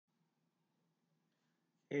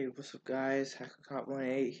Hey, what's up guys?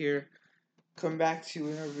 HackerCop18 here. Coming back to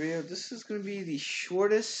another video. This is going to be the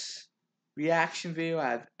shortest reaction video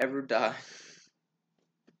I've ever done.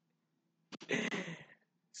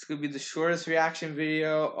 It's going to be the shortest reaction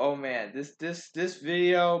video. Oh man, this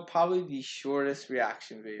video, probably the shortest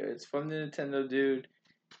reaction video. It's from the TheNintendoDude.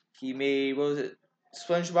 He made, what was it?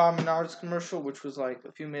 SpongeBob and Naruto's commercial, which was like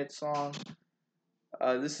a few minutes long.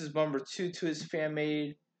 This is number 2 to his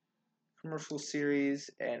fan-made commercial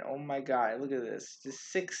series, and oh my god, look at this,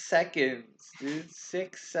 just 6 seconds, dude,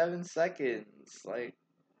 6-7 seconds, like,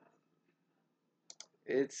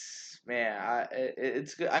 it's, man,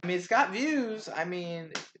 it's good. I mean, it's got views. I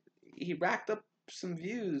mean, he racked up some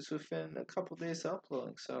views within a couple days of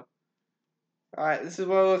uploading. So, alright, this is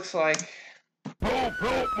what it looks like. Help,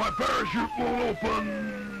 help, my parachute won't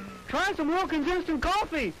open. Try some Wilkins instant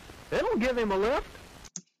coffee. It'll give him a lift.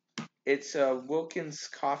 It's a Wilkins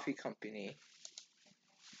Coffee Company.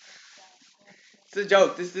 It's a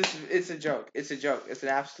joke. It's a joke. It's a joke. It's an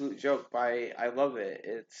absolute joke. I love it.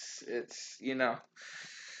 It's you know,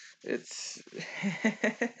 it's.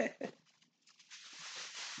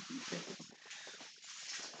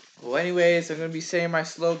 Well, anyways, I'm gonna be saying my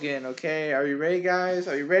slogan. Okay, are you ready, guys?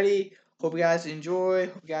 Are you ready? Hope you guys enjoy.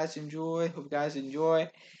 Hope you guys enjoy. Hope you guys enjoy.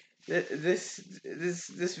 This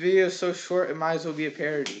video is so short, it might as well be a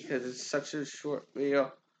parody because it's such a short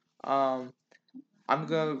video. I'm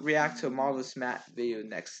gonna react to a Marvelous Matt video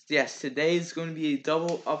next. Yes, today is gonna be a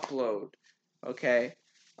double upload. Okay.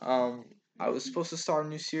 I was supposed to start a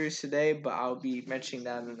new series today, but I'll be mentioning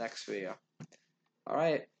that in the next video. All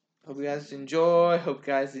right. Hope you guys enjoy. Hope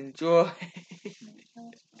you guys enjoy.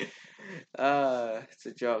 It's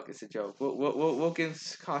a joke. It's a joke.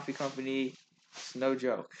 Wilkins Coffee Company. It's no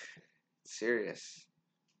joke. It's serious.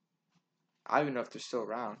 I don't even know if they're still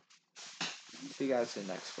around. See you guys in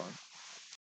the next one.